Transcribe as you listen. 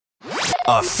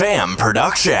A FAM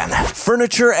production.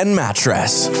 Furniture and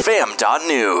mattress.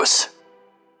 FAM.news.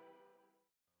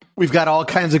 We've got all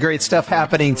kinds of great stuff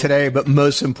happening today, but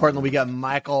most importantly, we got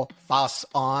Michael Foss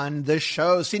on the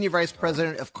show, Senior Vice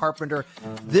President of Carpenter.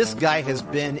 This guy has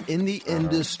been in the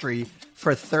industry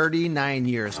for 39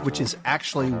 years, which is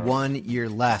actually 1 year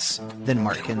less than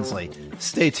Mark Kinsley.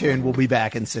 Stay tuned. We'll be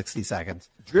back in 60 seconds.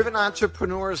 Driven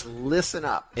entrepreneurs, listen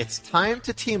up. It's time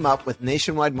to team up with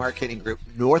Nationwide Marketing Group,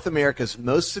 North America's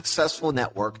most successful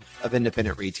network of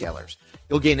independent retailers.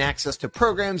 You'll gain access to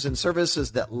programs and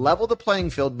services that level the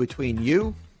playing field between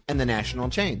you and the national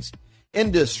chains.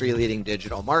 Industry-leading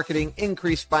digital marketing,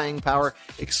 increased buying power,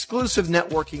 exclusive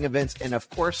networking events, and of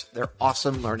course, their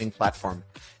awesome learning platform.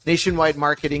 Nationwide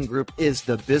Marketing Group is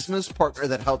the business partner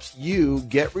that helps you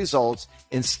get results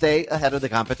and stay ahead of the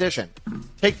competition.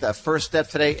 Take the first step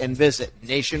today and visit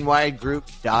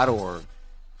nationwidegroup.org.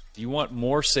 Do you want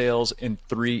more sales in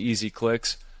 3 easy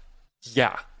clicks?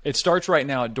 Yeah, it starts right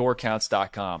now at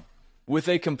doorcounts.com. With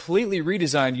a completely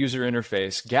redesigned user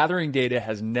interface, gathering data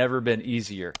has never been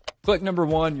easier. Click number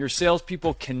 1, your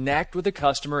salespeople connect with the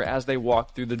customer as they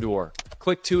walk through the door.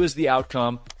 Click 2 is the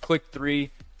outcome. Click 3,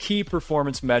 key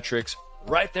performance metrics,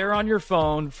 right there on your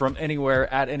phone from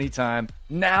anywhere at any time.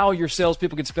 Now your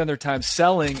salespeople can spend their time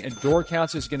selling, and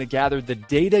DoorCounts is going to gather the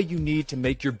data you need to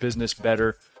make your business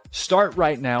better. Start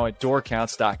right now at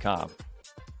doorcounts.com.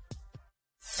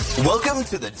 Welcome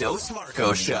to the Dos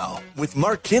Marco Show with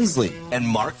Mark Kinsley and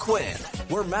Mark Quinn,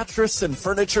 where mattress and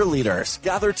furniture leaders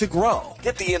gather to grow,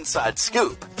 get the inside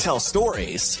scoop, tell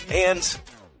stories, and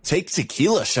take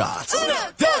tequila shots. Uno,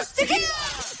 dos, tequila!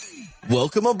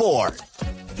 Welcome aboard.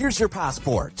 Here's your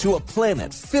passport to a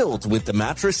planet filled with the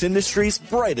mattress industry's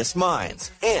brightest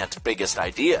minds and biggest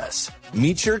ideas.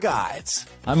 Meet your guides.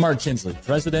 I'm Mark Kinsley,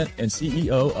 President and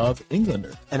CEO of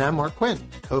Englander. And I'm Mark Quinn,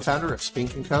 co-founder of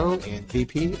Spink & Co. and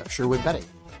VP of Sherwood Bedding.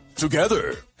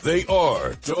 Together, they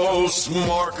are Dos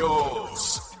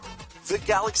Marcos. The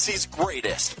galaxy's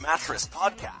greatest mattress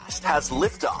podcast has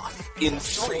liftoff in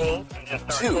 3,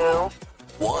 2,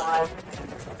 1.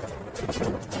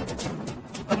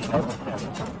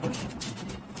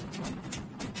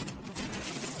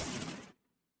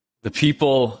 The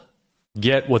people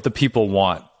get what the people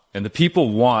want, and the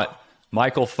people want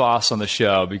Michael Foss on the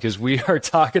show because we are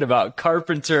talking about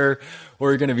Carpenter.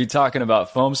 We're going to be talking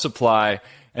about foam supply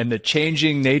and the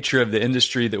changing nature of the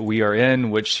industry that we are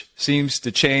in, which seems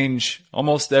to change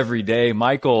almost every day.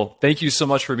 Michael, thank you so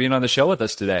much for being on the show with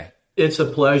us today. It's a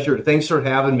pleasure. Thanks for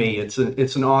having me. It's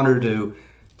an honor to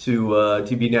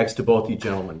be next to both you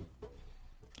gentlemen.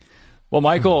 Well,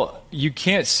 Michael, you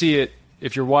can't see it.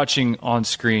 If you're watching on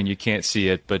screen, you can't see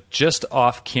it, but just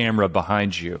off camera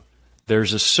behind you,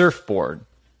 there's a surfboard.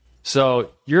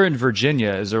 So you're in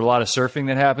Virginia. Is there a lot of surfing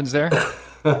that happens there?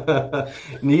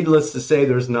 Needless to say,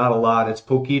 there's not a lot. It's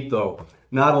poquito,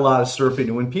 not a lot of surfing.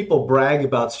 And when people brag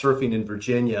about surfing in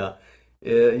Virginia,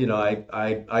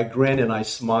 I grin and I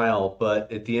smile,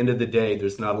 but at the end of the day,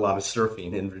 there's not a lot of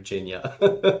surfing in Virginia.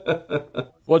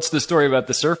 What's the story about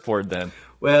the surfboard then?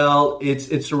 Well,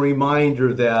 it's a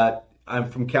reminder that I'm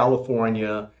from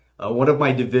California. One of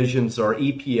my divisions are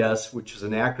EPS, which is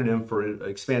an acronym for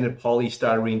Expanded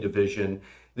Polystyrene Division.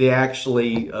 They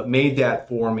actually made that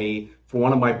for me for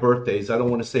one of my birthdays. I don't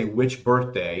want to say which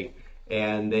birthday.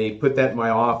 And they put that in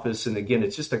my office. And again,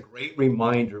 it's just a great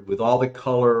reminder with all the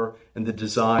color and the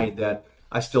design that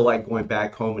I still like going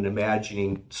back home and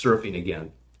imagining surfing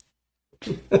again.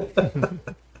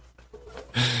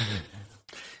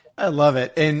 I love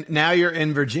it. And now you're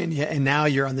in Virginia, and now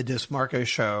you're on the Dos Marco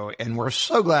Show, and we're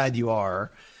so glad you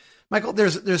are. Michael,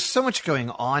 there's so much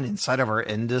going on inside of our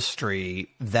industry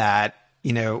that,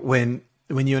 you know, when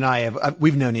you and I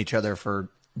we've known each other for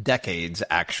decades,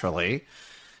 actually.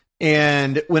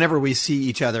 And whenever we see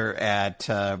each other at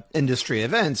industry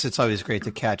events, it's always great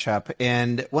to catch up.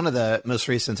 And one of the most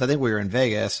recent, I think we were in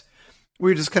Vegas, we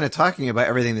were just kind of talking about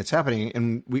everything that's happening.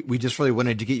 And we just really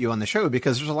wanted to get you on the show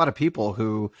because there's a lot of people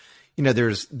who, you know,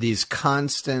 there's these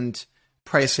constant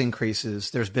price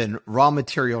increases. There's been raw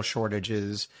material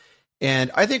shortages. And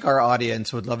I think our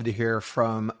audience would love to hear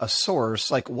from a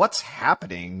source, like what's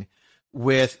happening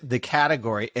with the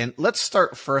category. And let's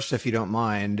start first, if you don't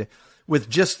mind,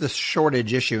 with just the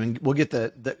shortage issue. And we'll get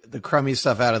the crummy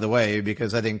stuff out of the way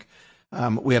because I think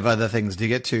we have other things to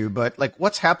get to. But like,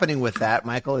 what's happening with that,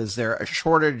 Michael? Is there a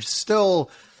shortage still?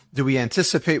 Do we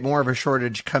anticipate more of a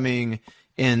shortage coming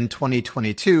in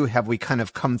 2022? Have we kind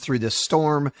of come through this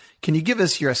storm? Can you give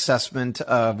us your assessment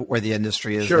of where the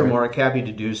industry is? Sure, Mark. Happy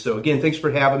to do so. Again, thanks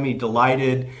for having me.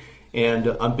 Delighted, and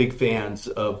I'm big fans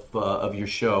of your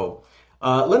show.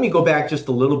 Let me go back just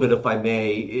a little bit, if I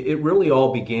may. It really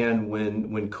all began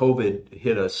when COVID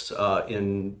hit us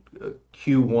in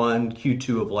Q1,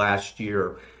 Q2 of last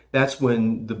year. That's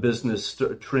when the business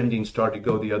trending started to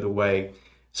go the other way.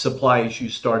 Supply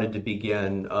issues started to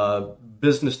begin.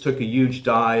 Business took a huge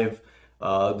dive.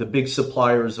 The big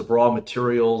suppliers of raw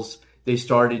materials, they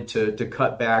started to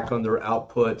cut back on their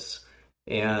outputs.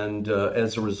 And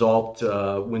as a result,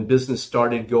 when business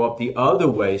started to go up the other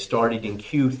way, started in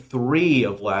Q3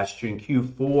 of last year, in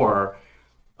Q4,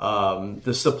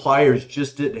 the suppliers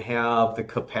just didn't have the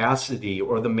capacity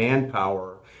or the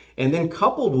manpower. And then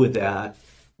coupled with that,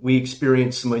 we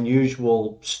experienced some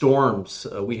unusual storms.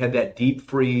 We had that deep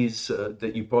freeze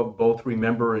that you both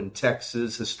remember in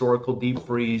Texas, historical deep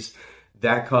freeze.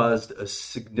 That caused a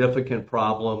significant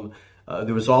problem.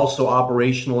 There was also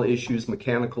operational issues,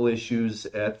 mechanical issues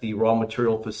at the raw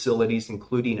material facilities,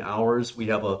 including ours. We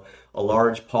have a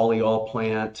large polyol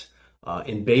plant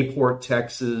in Bayport,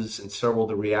 Texas, and several of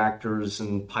the reactors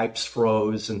and pipes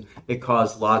froze, and it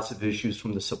caused lots of issues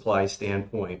from the supply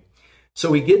standpoint. So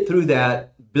we get through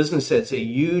that. Business has a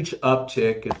huge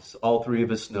uptick, as all three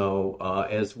of us know,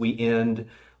 as we end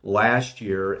last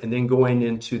year. And then going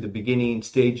into the beginning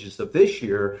stages of this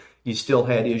year, you still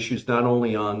had issues not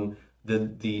only on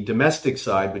the domestic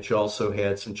side, but you also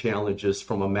had some challenges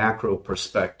from a macro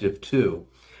perspective too.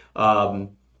 And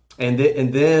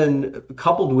then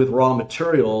coupled with raw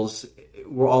materials,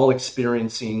 we're all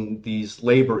experiencing these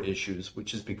labor issues,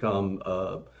 which has become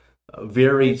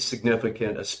very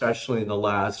significant, especially in the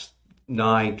last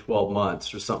 9-12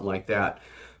 months or something like that.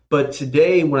 But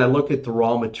today, when I look at the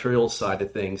raw material side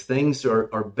of things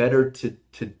are better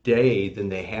today than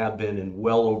they have been in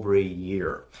well over a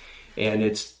year. And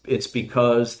it's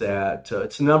because that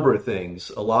it's a number of things.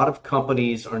 A lot of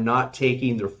companies are not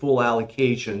taking their full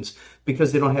allocations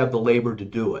because they don't have the labor to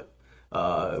do it.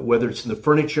 Whether it's in the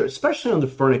furniture, especially on the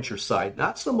furniture side,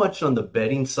 not so much on the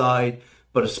bedding side,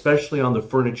 but especially on the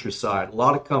furniture side. A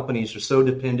lot of companies are so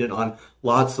dependent on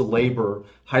lots of labor,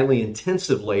 highly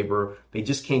intensive labor, they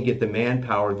just can't get the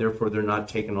manpower, therefore they're not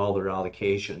taking all their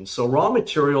allocations. So raw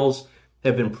materials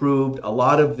have improved. A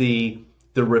lot of the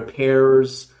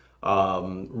repairs,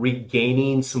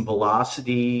 regaining some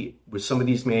velocity with some of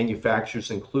these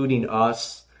manufacturers, including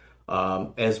us,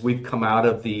 as we've come out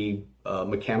of the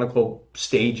mechanical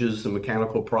stages, the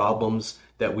mechanical problems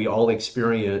that we all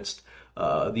experienced.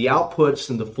 The outputs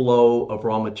and the flow of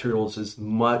raw materials is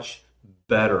much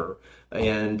better.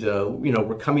 And,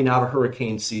 we're coming out of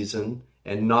hurricane season,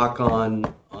 and knock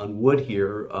on wood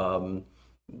here,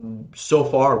 so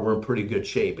far we're in pretty good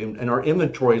shape. And our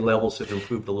inventory levels have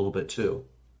improved a little bit too.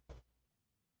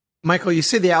 Michael, you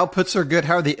say the outputs are good.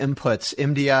 How are the inputs?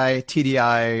 MDI,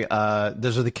 TDI,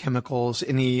 those are the chemicals.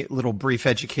 Any little brief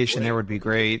education there would be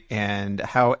great. And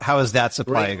how is that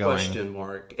supply going? Great question,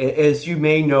 Mark. As you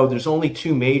may know, there's only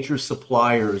two major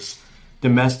suppliers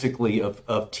domestically of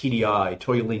TDI,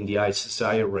 toluene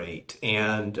diisocyanate,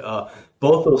 and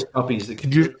both those companies.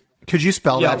 Could you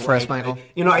spell that for us, Michael?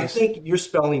 I think your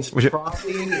spelling's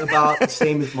probably about the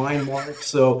same as mine, Mark.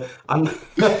 So I'm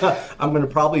going to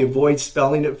probably avoid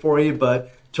spelling it for you.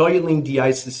 But toluene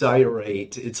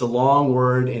diisocyanate, it's a long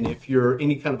word, and if you're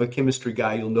any kind of a chemistry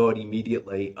guy, you'll know it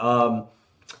immediately.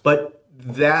 But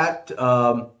that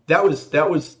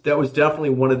was definitely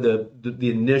one of the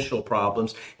initial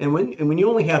problems. And when you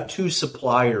only have two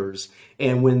suppliers,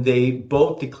 and when they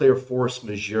both declare force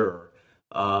majeure,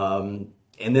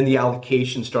 and then the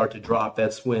allocations start to drop,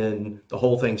 that's when the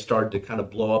whole thing started to kind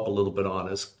of blow up a little bit on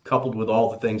us, coupled with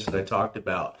all the things that I talked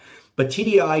about. But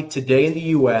TDI today in the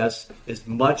U.S. is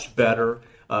much better.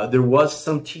 There was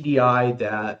some TDI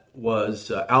that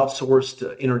was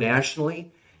outsourced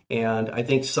internationally, and I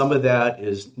think some of that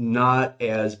is not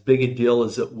as big a deal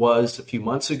as it was a few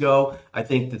months ago. I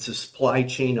think that the supply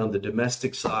chain on the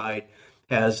domestic side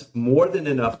has more than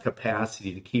enough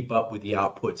capacity to keep up with the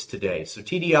outputs today. So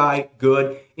TDI,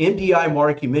 good. MDI,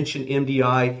 Mark, you mentioned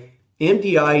MDI.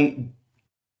 MDI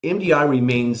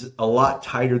remains a lot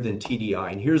tighter than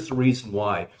TDI, and here's the reason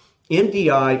why.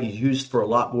 MDI is used for a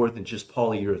lot more than just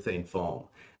polyurethane foam.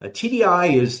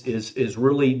 TDI is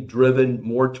really driven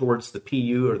more towards the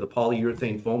PU or the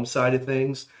polyurethane foam side of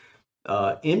things.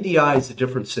 MDI is a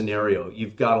different scenario.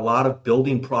 You've got a lot of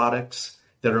building products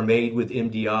that are made with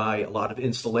MDI, a lot of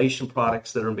installation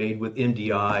products that are made with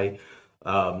MDI.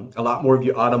 A lot more of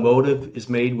your automotive is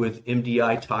made with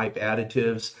MDI type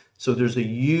additives. So there's a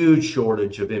huge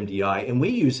shortage of MDI, and we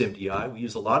use MDI. We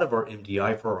use a lot of our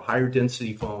MDI for our higher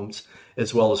density foams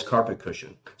as well as carpet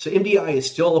cushion. So MDI is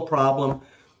still a problem.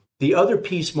 The other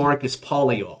piece, Mark, is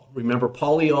polyol. Remember,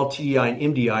 polyol, TDI,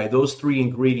 and MDI, those three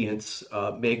ingredients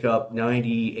make up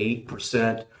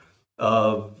 98%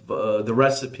 of the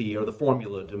recipe or the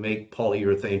formula to make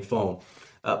polyurethane foam.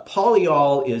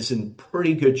 Polyol is in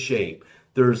pretty good shape.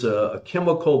 There's a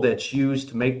chemical that's used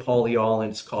to make polyol,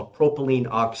 and it's called propylene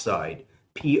oxide,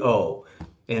 PO.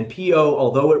 And PO,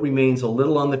 although it remains a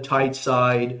little on the tight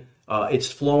side,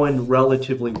 it's flowing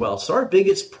relatively well. So our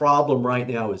biggest problem right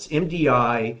now is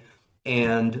MDI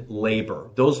and labor.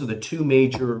 Those are the two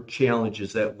major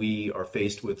challenges that we are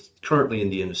faced with currently in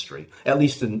the industry, at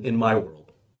least in my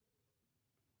world.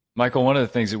 Michael, one of the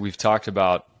things that we've talked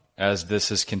about as this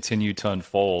has continued to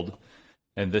unfold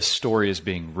and this story is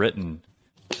being written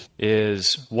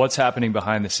is what's happening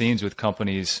behind the scenes with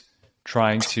companies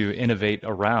trying to innovate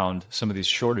around some of these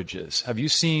shortages. Have you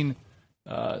seen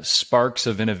sparks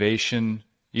of innovation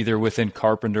either within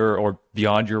Carpenter or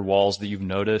beyond your walls that you've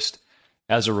noticed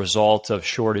as a result of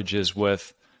shortages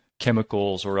with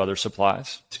chemicals or other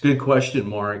supplies? It's a good question,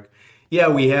 Mark. Yeah,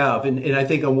 we have. And I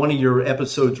think on one of your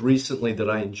episodes recently that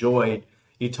I enjoyed,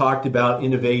 you talked about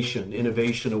innovation,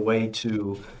 a way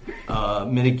to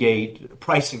mitigate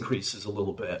price increases a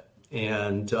little bit.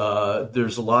 And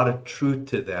there's a lot of truth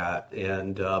to that.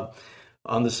 And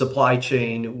on the supply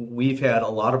chain, we've had a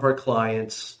lot of our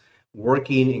clients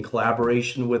working in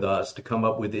collaboration with us to come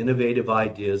up with innovative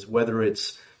ideas, whether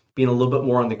it's being a little bit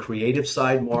more on the creative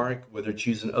side, Mark, whether it's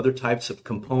using other types of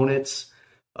components,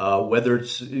 whether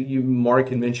it's, Mark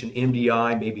had mentioned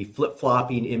MDI, maybe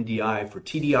flip-flopping MDI for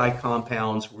TDI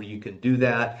compounds where you can do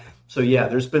that. So yeah,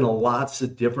 there's been lots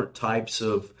of different types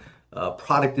of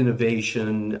product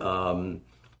innovation,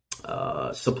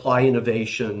 supply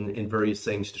innovation, and various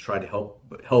things to try to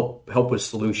help with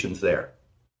solutions there.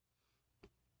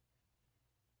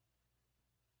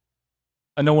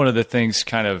 I know one of the things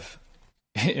kind of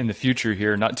in the future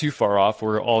here, not too far off,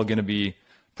 we're all going to be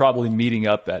probably meeting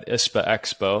up at ISPA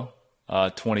Expo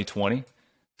 2020.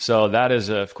 So that is,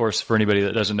 of course, for anybody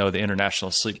that doesn't know, the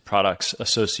International Sleep Products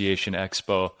Association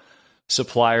Expo.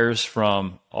 Suppliers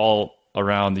from all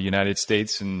around the United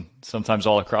States and sometimes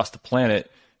all across the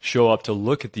planet show up to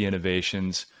look at the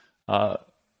innovations. Do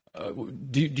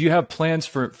you have plans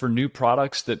for new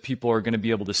products that people are going to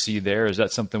be able to see there? Is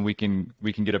that something we can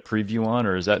get a preview on,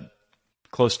 or is that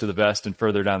close to the vest and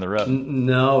further down the road?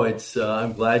 No, it's.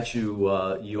 I'm glad you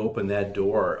opened that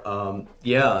door.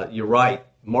 Yeah, you're right.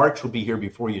 March will be here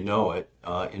before you know it.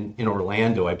 In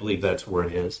Orlando, I believe that's where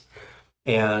it is.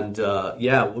 And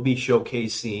yeah, we'll be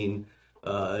showcasing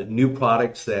new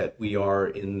products that we are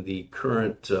in the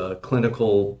current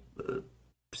clinical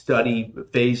study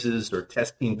phases or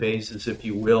testing phases, if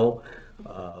you will.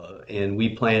 And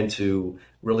we plan to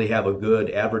really have a good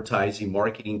advertising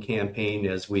marketing campaign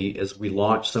as we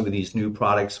launch some of these new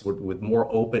products with more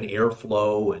open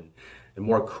airflow and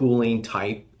more cooling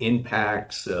type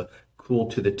impacts, cool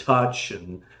to the touch,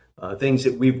 and things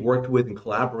that we've worked with in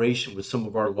collaboration with some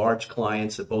of our large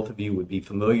clients that both of you would be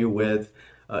familiar with.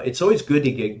 It's always good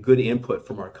to get good input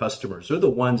from our customers. They're the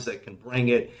ones that can bring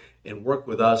it and work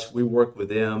with us. We work with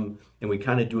them, and we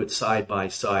kind of do it side by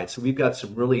side. So we've got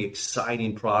some really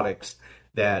exciting products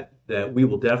that we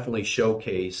will definitely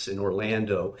showcase in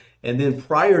Orlando. And then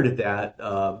prior to that,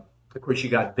 of course, you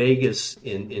got Vegas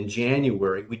in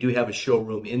January. We do have a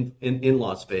showroom in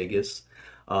Las Vegas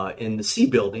in the C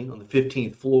building on the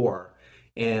 15th floor.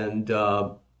 And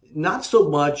not so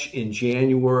much in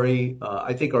January.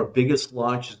 I think our biggest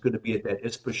launch is going to be at that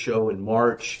ISPA show in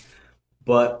March.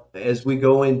 But as we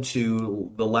go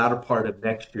into the latter part of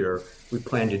next year, we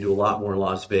plan to do a lot more in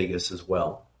Las Vegas as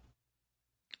well.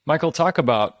 Michael, talk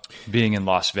about being in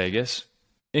Las Vegas.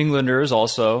 Englanders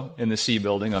also in the C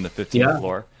building on the 15th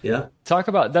floor. Yeah. Talk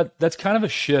about that. That's kind of a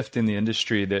shift in the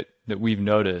industry that we've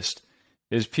noticed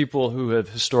is people who have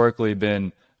historically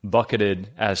been bucketed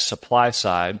as supply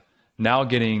side now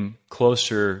getting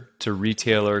closer to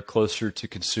retailer, closer to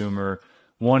consumer,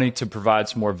 wanting to provide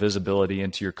some more visibility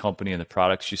into your company and the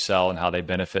products you sell and how they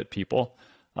benefit people.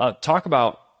 Talk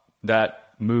about that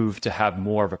move to have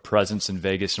more of a presence in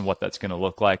Vegas and what that's going to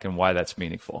look like and why that's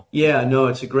meaningful. Yeah, no,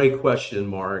 it's a great question,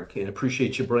 Mark, and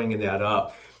appreciate you bringing that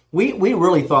up. We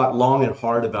really thought long and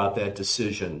hard about that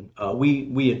decision.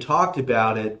 We had talked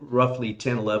about it roughly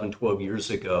 10, 11, 12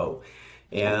 years ago,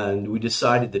 and we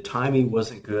decided the timing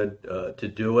wasn't good to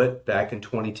do it back in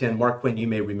 2010. Mark Quinn, you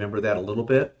may remember that a little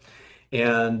bit.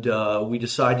 And we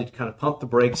decided to kind of pump the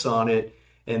brakes on it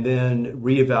and then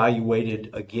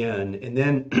reevaluated again. And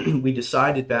then we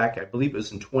decided back, I believe it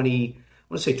was in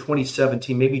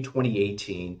 2017, maybe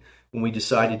 2018, when we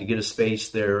decided to get a space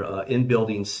there in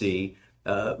Building C,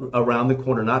 around the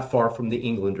corner, not far from the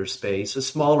Englander space, a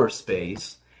smaller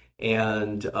space.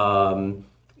 And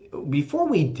before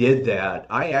we did that,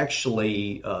 I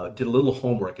actually did a little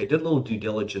homework. I did a little due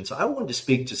diligence. I wanted to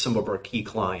speak to some of our key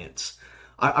clients.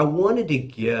 I wanted to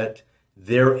get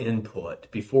their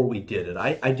input before we did it.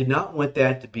 I did not want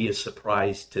that to be a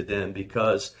surprise to them,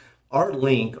 because our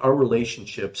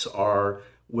relationships are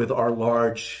with our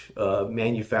large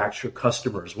manufacturer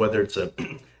customers, whether it's a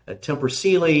Tempur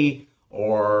Sealy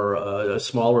or a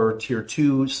smaller tier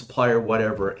 2 supplier,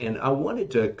 whatever. And I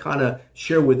wanted to kind of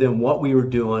share with them what we were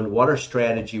doing, what our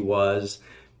strategy was.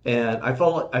 And I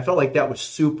felt like that was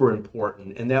super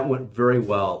important, and that went very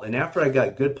well. And after I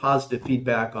got good positive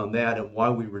feedback on that and why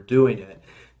we were doing it,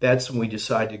 that's when we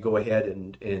decided to go ahead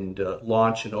and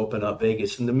launch and open up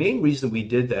Vegas. And the main reason we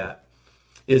did that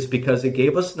is because it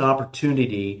gave us an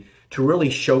opportunity to really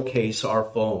showcase our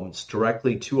foams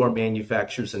directly to our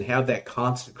manufacturers and have that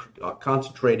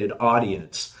concentrated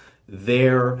audience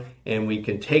there, and we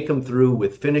can take them through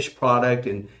with finished product,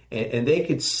 and they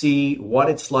could see what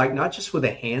it's like, not just with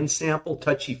a hand sample,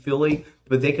 touchy-feely,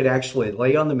 but they could actually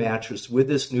lay on the mattress with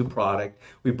this new product.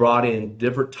 We brought in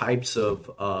different types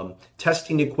of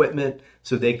testing equipment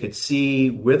so they could see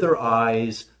with their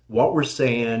eyes what we're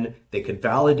saying. They could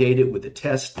validate it with the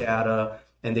test data,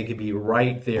 and they could be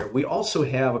right there. We also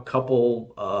have a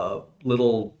couple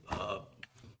little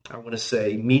I want to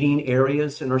say meeting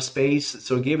areas in our space.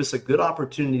 So it gave us a good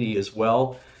opportunity as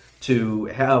well to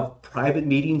have private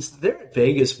meetings. There at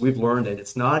Vegas, we've learned that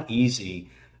it's not easy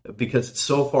because it's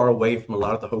so far away from a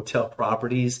lot of the hotel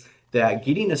properties that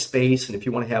getting a space, and if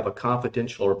you want to have a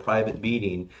confidential or private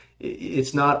meeting,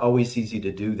 it's not always easy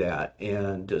to do that.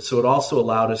 And so it also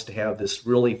allowed us to have this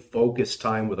really focused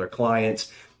time with our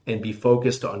clients and be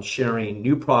focused on sharing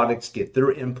new products, get their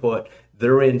input,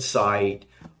 their insight,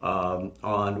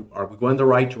 on are we going the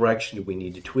right direction? Do we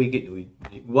need to tweak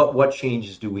it? What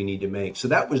changes do we need to make? So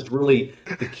that was really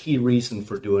the key reason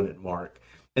for doing it, Mark.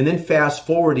 And then fast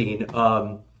forwarding,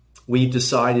 we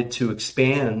decided to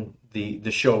expand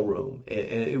the showroom.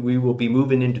 We will be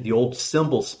moving into the old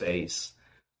Symbol space.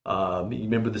 You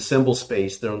remember the Symbol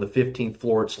space there on the 15th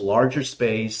floor. It's a larger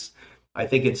space. I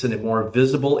think it's in a more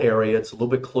visible area. It's a little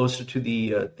bit closer to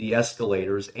the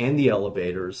escalators and the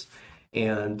elevators.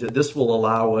 And this will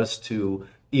allow us to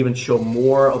even show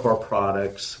more of our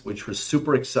products, which we're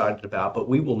super excited about, but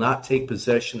we will not take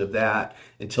possession of that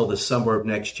until the summer of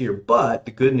next year. But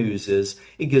the good news is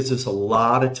it gives us a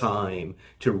lot of time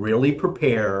to really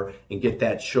prepare and get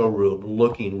that showroom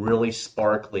looking really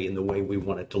sparkly in the way we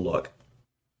want it to look.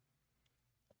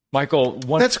 Michael,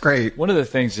 that's great. One of the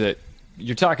things that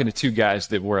you're talking to two guys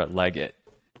that were at Leggett,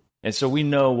 and so we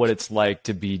know what it's like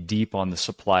to be deep on the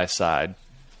supply side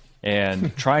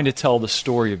and trying to tell the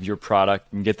story of your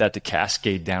product and get that to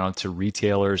cascade down to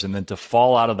retailers and then to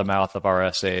fall out of the mouth of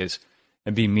our SAs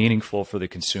and be meaningful for the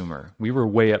consumer. We were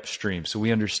way upstream, so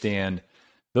we understand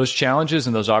those challenges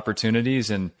and those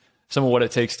opportunities and some of what it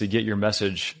takes to get your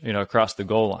message, across the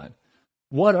goal line.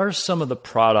 What are some of the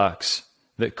products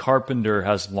that Carpenter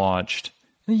has launched?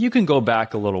 And you can go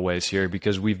back a little ways here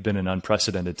because we've been in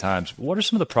unprecedented times. But what are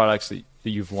some of the products that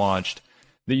you've launched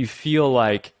that you feel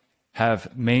like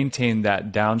have maintained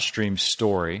that downstream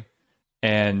story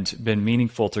and been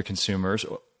meaningful to consumers?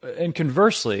 And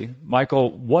conversely, Michael,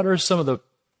 what are some of the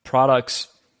products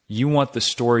you want the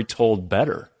story told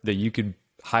better that you could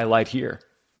highlight here?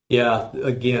 Yeah,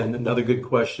 again, another good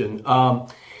question.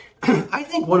 I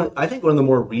think one of the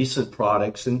more recent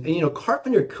products, and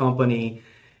Carpenter Company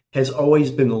has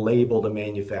always been labeled a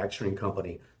manufacturing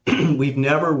company. We've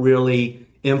never really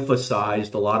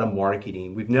emphasized a lot of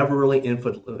marketing. We've never really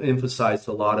emphasized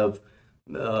a lot of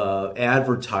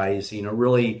advertising, or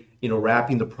really,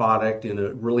 wrapping the product in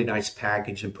a really nice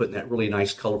package and putting that really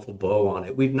nice colorful bow on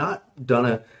it. We've not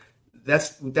done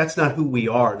that's not who we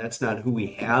are. That's not who we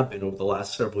have been over the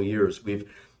last several years. We've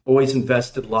always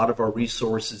invested a lot of our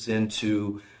resources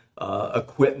into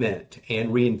equipment and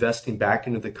reinvesting back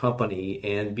into the company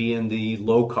and being the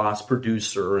low-cost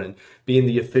producer and being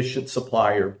the efficient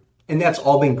supplier. And that's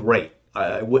all been great.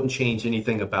 I wouldn't change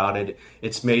anything about it.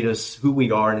 It's made us who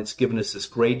we are, and it's given us this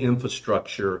great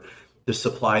infrastructure to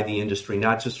supply the industry,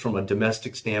 not just from a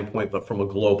domestic standpoint, but from a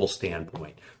global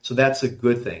standpoint. So that's a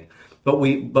good thing. But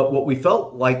what we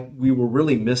felt like we were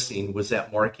really missing was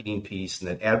that marketing piece and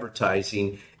that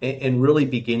advertising, and really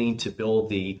beginning to build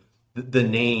the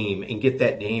name and get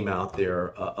that name out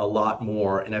there a lot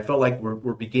more. And I felt like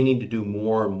we're beginning to do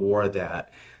more and more of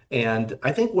that. And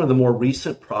I think one of the more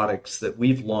recent products that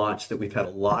we've launched that we've had a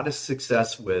lot of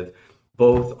success with,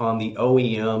 both on the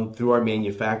OEM, through our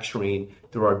manufacturing,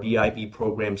 through our BIB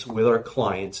programs with our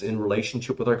clients, in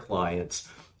relationship with our clients,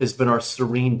 has been our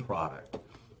Serene product.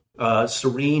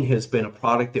 Serene has been a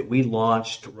product that we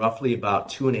launched roughly about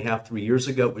 2.5, 3 years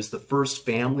ago. It was the first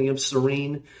family of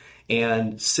Serene.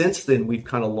 And since then, we've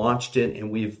kind of launched it,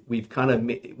 and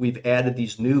we've added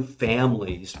these new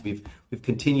families. We've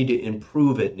continued to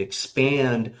improve it and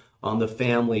expand on the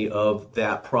family of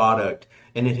that product,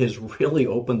 and it has really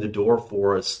opened the door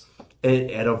for us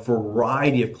at a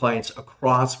variety of clients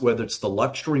across, whether it's the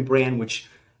luxury brand, which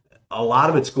a lot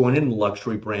of it's going into the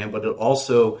luxury brand, but it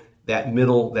also that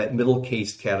middle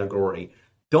case category.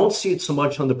 Don't see it so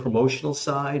much on the promotional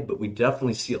side, but we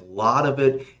definitely see a lot of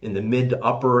it in the mid to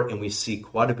upper, and we see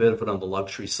quite a bit of it on the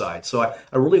luxury side. So I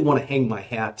really want to hang my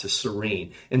hat to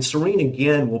Serene. And Serene,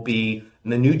 again, the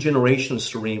new generation of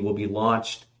Serene will be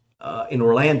launched in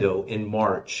Orlando in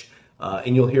March.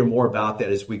 And you'll hear more about that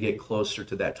as we get closer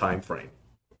to that time frame.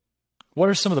 What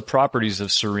are some of the properties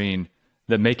of Serene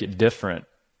that make it different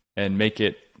and make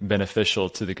it beneficial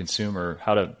to the consumer?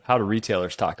 How do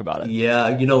retailers talk about it?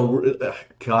 Yeah,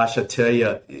 gosh, I tell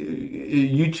you,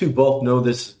 you two both know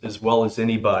this as well as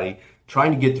anybody,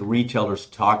 trying to get the retailers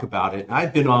to talk about it.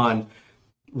 I've been on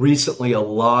recently a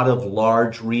lot of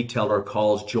large retailer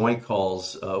calls, joint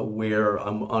calls, where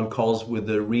I'm on calls with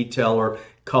the retailer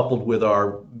coupled with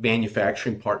our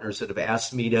manufacturing partners that have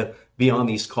asked me to be on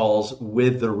these calls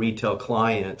with the retail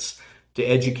clients to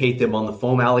educate them on the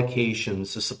foam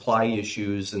allocations, the supply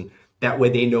issues, and that way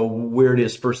they know where it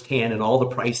is firsthand and all the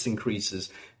price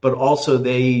increases. But also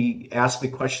they ask me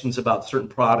questions about certain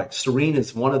products. Serene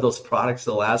is one of those products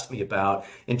they'll ask me about,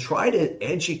 and try to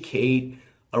educate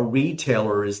a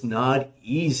retailer is not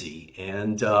easy.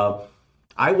 And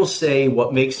I will say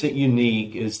what makes it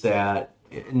unique is that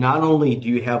not only do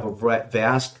you have a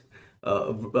vast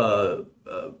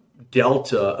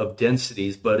delta of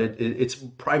densities, but it's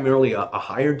primarily a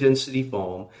higher density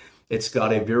foam. It's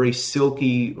got a very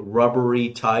silky, rubbery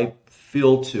type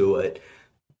feel to it,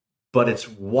 but it's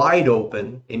wide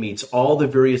open. It meets all the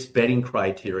various bedding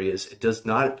criteria. It does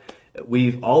not,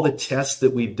 all the tests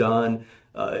that we've done,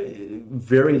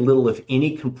 very little, if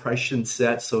any, compression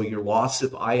set. So your loss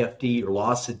of IFD, your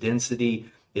loss of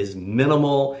density is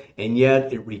minimal, and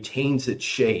yet it retains its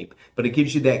shape. But it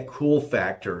gives you that cool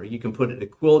factor. You can put it in a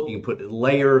quilt, you can put it in a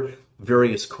layer,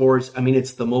 various cords. I mean,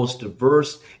 it's the most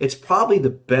diverse. It's probably the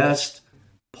best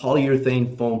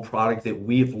polyurethane foam product that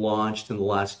we've launched in the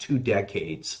last 2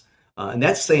 decades. And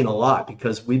that's saying a lot,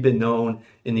 because we've been known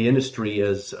in the industry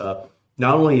as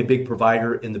not only a big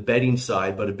provider in the bedding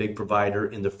side, but a big provider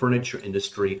in the furniture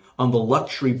industry, on the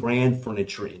luxury brand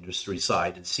furniture industry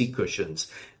side, and seat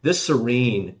cushions. This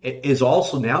Serene is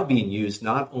also now being used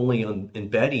not only in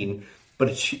bedding, but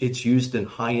it's used in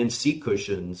high-end seat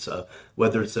cushions,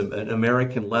 whether it's an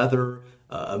American leather,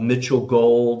 a Mitchell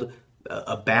Gold,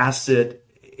 a Bassett.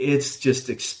 It's just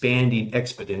expanding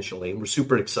exponentially, and we're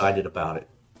super excited about it.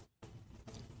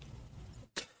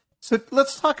 So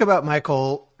let's talk about,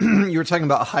 Michael, you were talking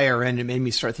about higher end. It made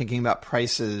me start thinking about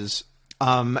prices.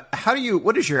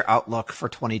 What is your outlook for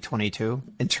 2022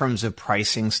 in terms of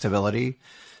pricing stability?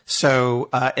 So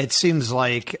it seems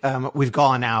like we've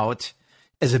gone out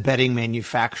as a bedding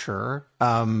manufacturer,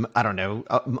 I don't know,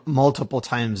 multiple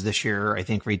times this year. I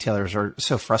think retailers are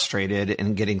so frustrated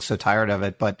and getting so tired of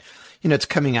it, but it's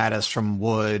coming at us from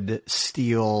wood,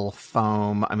 steel,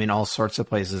 foam. I mean, all sorts of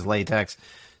places, latex.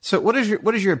 So what is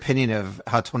your opinion of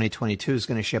how 2022 is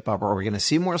going to shape up? Are we going to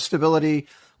see more stability?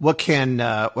 What can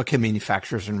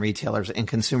manufacturers and retailers and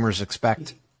consumers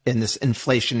expect in this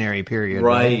inflationary period?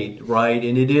 Right.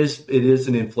 And it is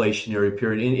an inflationary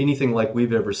period, in anything like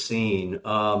we've ever seen,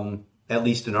 at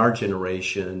least in our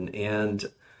generation. And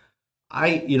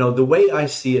the way I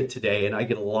see it today, and I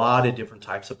get a lot of different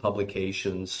types of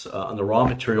publications on the raw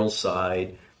material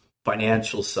side,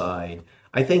 financial side.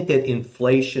 I think that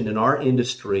inflation in our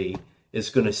industry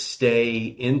is going to stay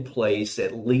in place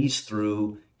at least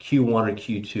through Q1 or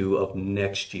Q2 of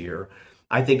next year.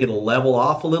 I think it'll level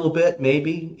off a little bit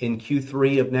maybe in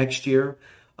Q3 of next year,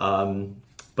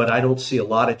 but I don't see a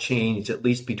lot of change, at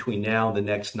least between now and the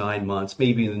next 9 months,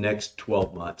 maybe in the next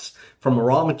 12 months. From a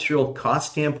raw material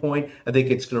cost standpoint, I think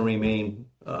it's going to remain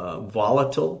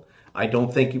volatile. I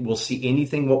don't think we'll see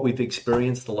anything what we've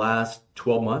experienced the last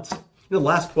 12 months. In the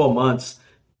last 12 months,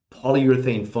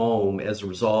 polyurethane foam, as a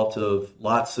result of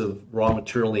lots of raw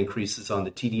material increases on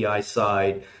the TDI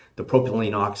side, the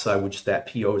propylene oxide, which is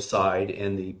that PO side,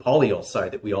 and the polyol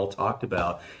side that we all talked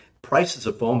about, prices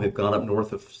of foam have gone up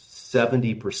north of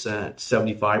 70%,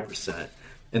 75%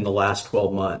 in the last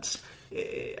 12 months.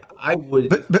 I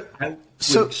would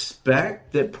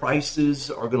expect that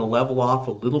prices are going to level off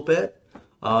a little bit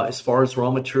as far as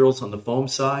raw materials on the foam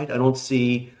side. I don't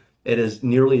see it as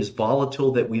nearly as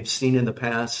volatile that we've seen in the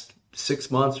past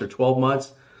 6 months or 12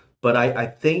 months. But I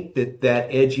think that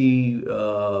edgy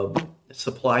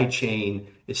supply chain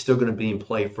is still going to be in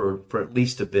play for at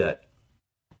least a bit.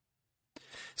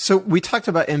 So we talked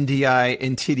about MDI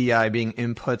and TDI being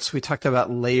inputs. We talked about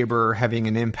labor having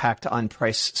an impact on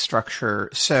price structure.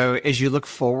 So as you look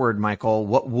forward, Michael,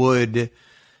 what would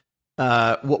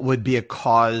be a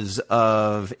cause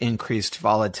of increased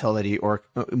volatility or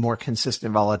more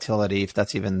consistent volatility, if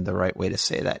that's even the right way to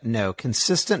say that? No,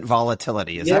 consistent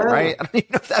volatility. Is that right? I don't even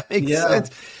know if that makes sense.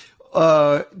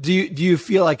 Do you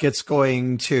feel like it's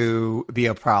going to be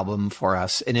a problem for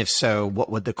us? And if so, what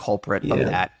would the culprit of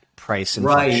that price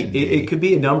inflation be? It could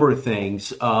be a number of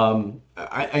things.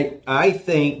 I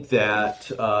think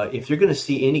that if you're going to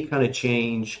see any kind of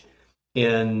change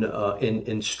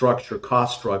in structure,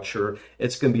 cost structure,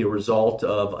 it's going to be a result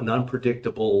of an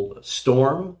unpredictable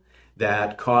storm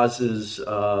that causes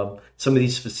some of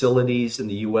these facilities in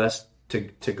the U.S.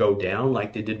 to go down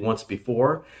like they did once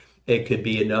before. It could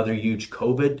be another huge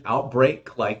COVID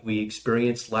outbreak like we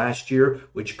experienced last year,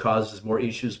 which causes more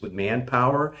issues with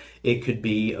manpower. It could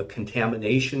be a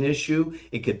contamination issue.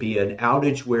 It could be an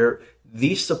outage where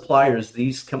these suppliers,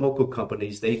 these chemical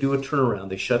companies, they do a turnaround.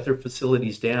 They shut their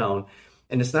facilities down.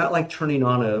 And it's not like turning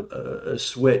on a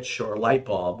switch or a light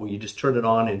bulb where you just turn it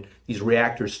on and these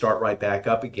reactors start right back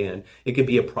up again. It could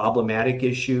be a problematic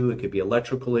issue. It could be an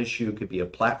electrical issue. It could be a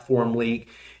platform leak.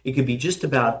 It could be just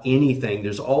about anything.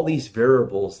 There's all these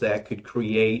variables that could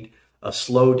create a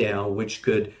slowdown, which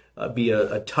could be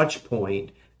a touch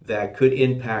point that could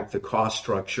impact the cost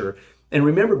structure. And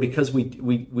remember, because we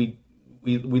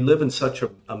live in such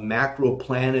a macro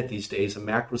planet these days, a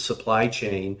macro supply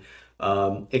chain,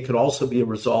 it could also be a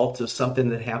result of something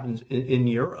that happens in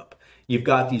Europe. You've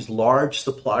got these large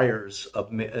suppliers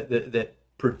that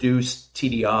produce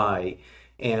TDI,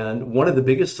 and one of the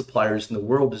biggest suppliers in the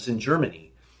world is in Germany.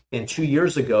 And 2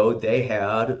 years ago, they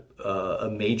had a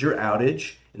major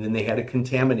outage, and then they had a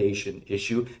contamination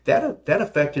issue. That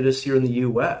affected us here in the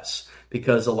U.S.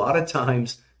 because a lot of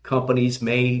times companies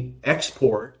may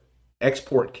export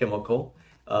chemical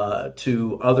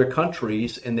to other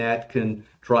countries, and that can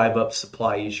drive up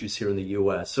supply issues here in the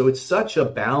U.S. So it's such a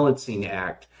balancing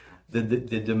act.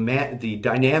 The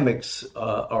dynamics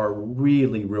are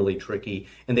really, really tricky,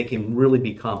 and they can really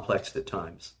be complex at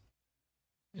times.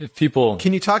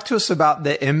 Can you talk to us about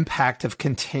the impact of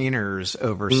containers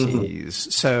overseas? Mm-hmm.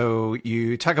 So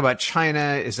you talk about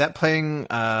China. Is that playing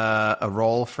a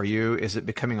role for you? Is it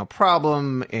becoming a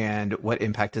problem? And what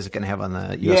impact is it going to have on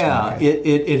the U.S. market?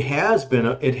 It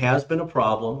has been a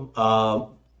problem.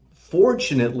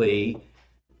 Fortunately,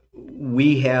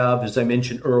 we have, as I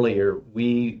mentioned earlier,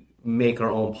 we make our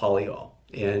own polyol,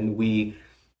 and we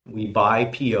buy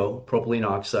PO, propylene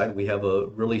oxide. We have a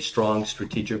really strong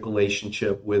strategic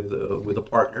relationship with a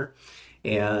partner,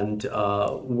 and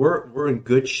we're in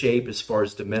good shape as far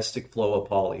as domestic flow of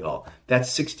polyol. That's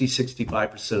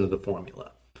 65% of the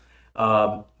formula.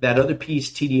 That other piece,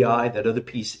 TDI, that other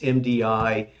piece,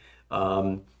 MDI,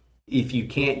 if you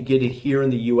can't get it here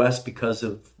in the U.S. because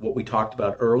of what we talked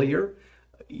about earlier,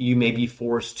 you may be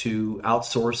forced to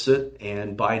outsource it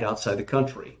and buy it outside the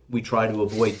country. We try to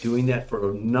avoid doing that for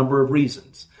a number of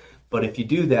reasons. But if you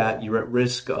do that, you're at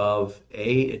risk of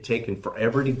A, it taking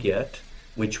forever to get,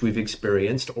 which we've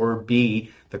experienced, or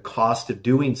B, the cost of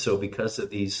doing so because of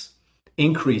these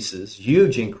increases,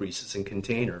 huge increases in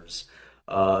containers.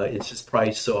 It's just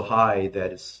priced so high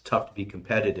that it's tough to be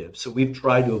competitive. So we've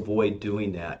tried to avoid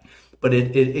doing that. But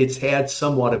it's had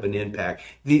somewhat of an impact.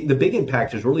 The big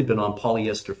impact has really been on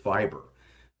polyester fiber.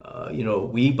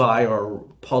 We buy our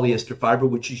polyester fiber,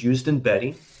 which is used in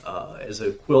bedding as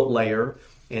a quilt layer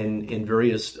and in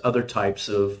various other types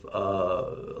of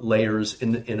layers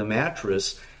in a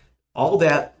mattress. All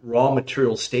that raw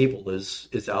material staple is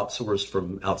outsourced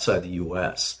from outside the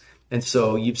U.S. And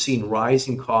so you've seen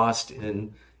rising cost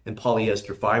in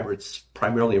polyester fiber. It's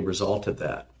primarily a result of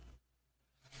that.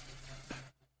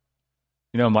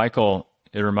 Michael,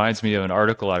 it reminds me of an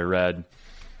article I read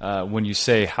when you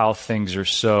say how things are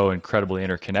so incredibly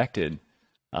interconnected.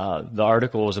 The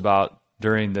article was about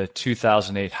during the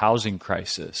 2008 housing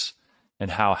crisis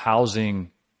and how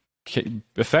housing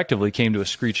effectively came to a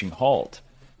screeching halt.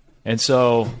 And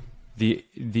so the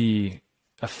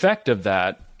effect of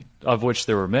that, of which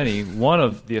there were many, one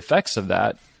of the effects of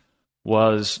that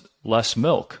was less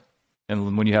milk.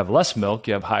 And when you have less milk,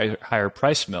 you have higher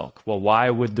price milk. Well, why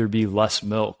would there be less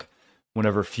milk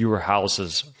whenever fewer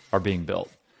houses are being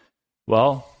built?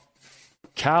 Well,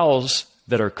 cows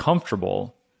that are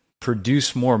comfortable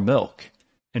produce more milk,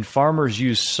 and farmers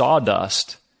use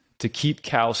sawdust to keep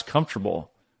cows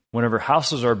comfortable. Whenever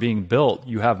houses are being built,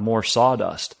 you have more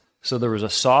sawdust. So there was a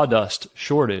sawdust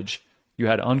shortage. You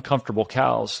had uncomfortable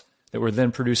cows that were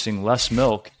then producing less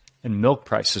milk, and milk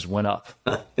prices went up.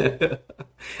 I've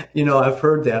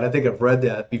heard that. I think I've read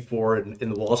that before in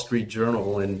the Wall Street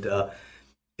Journal, and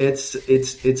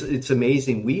it's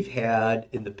amazing. We've had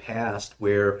in the past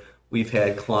where we've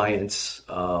had clients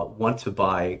want to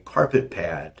buy carpet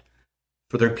pad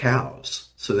for their cows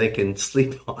so they can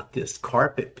sleep on this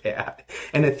carpet pad,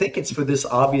 and I think it's for this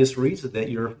obvious reason that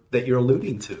you're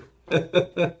alluding to.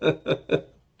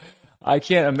 I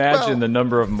can't imagine the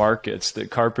number of markets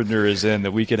that Carpenter is in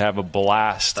that we could have a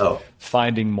blast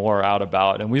finding more out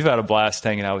about. And we've had a blast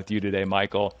hanging out with you today,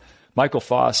 Michael. Michael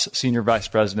Foss, Senior Vice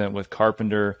President with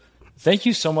Carpenter. Thank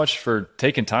you so much for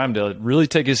taking time to really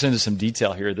take us into some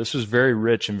detail here. This was very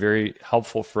rich and very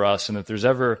helpful for us. And if there's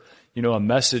ever, a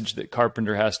message that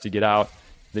Carpenter has to get out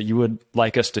that you would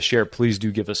like us to share, please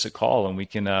do give us a call and we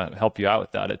can help you out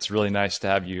with that. It's really nice to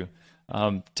have you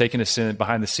taking us in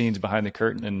behind the scenes, behind the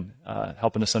curtain, and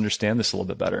helping us understand this a little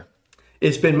bit better.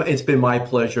 It's been my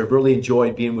pleasure. I've really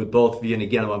enjoyed being with both of you. And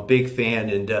again, I'm a big fan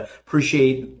and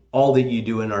appreciate all that you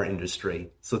do in our industry.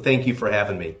 So thank you for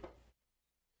having me.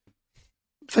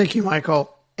 Thank you,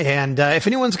 Michael. And if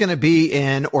anyone's going to be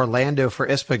in Orlando for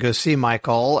ISPA, go see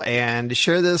Michael and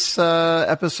share this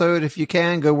episode if you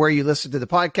can. Go where you listen to the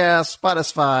podcast,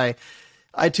 Spotify,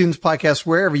 iTunes podcast,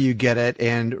 wherever you get it,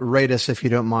 and rate us if you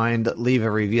don't mind. Leave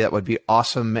a review. That would be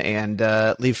awesome. And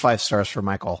leave 5 stars for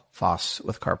Michael Foss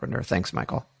with Carpenter. Thanks,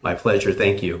 Michael. My pleasure.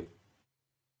 Thank you.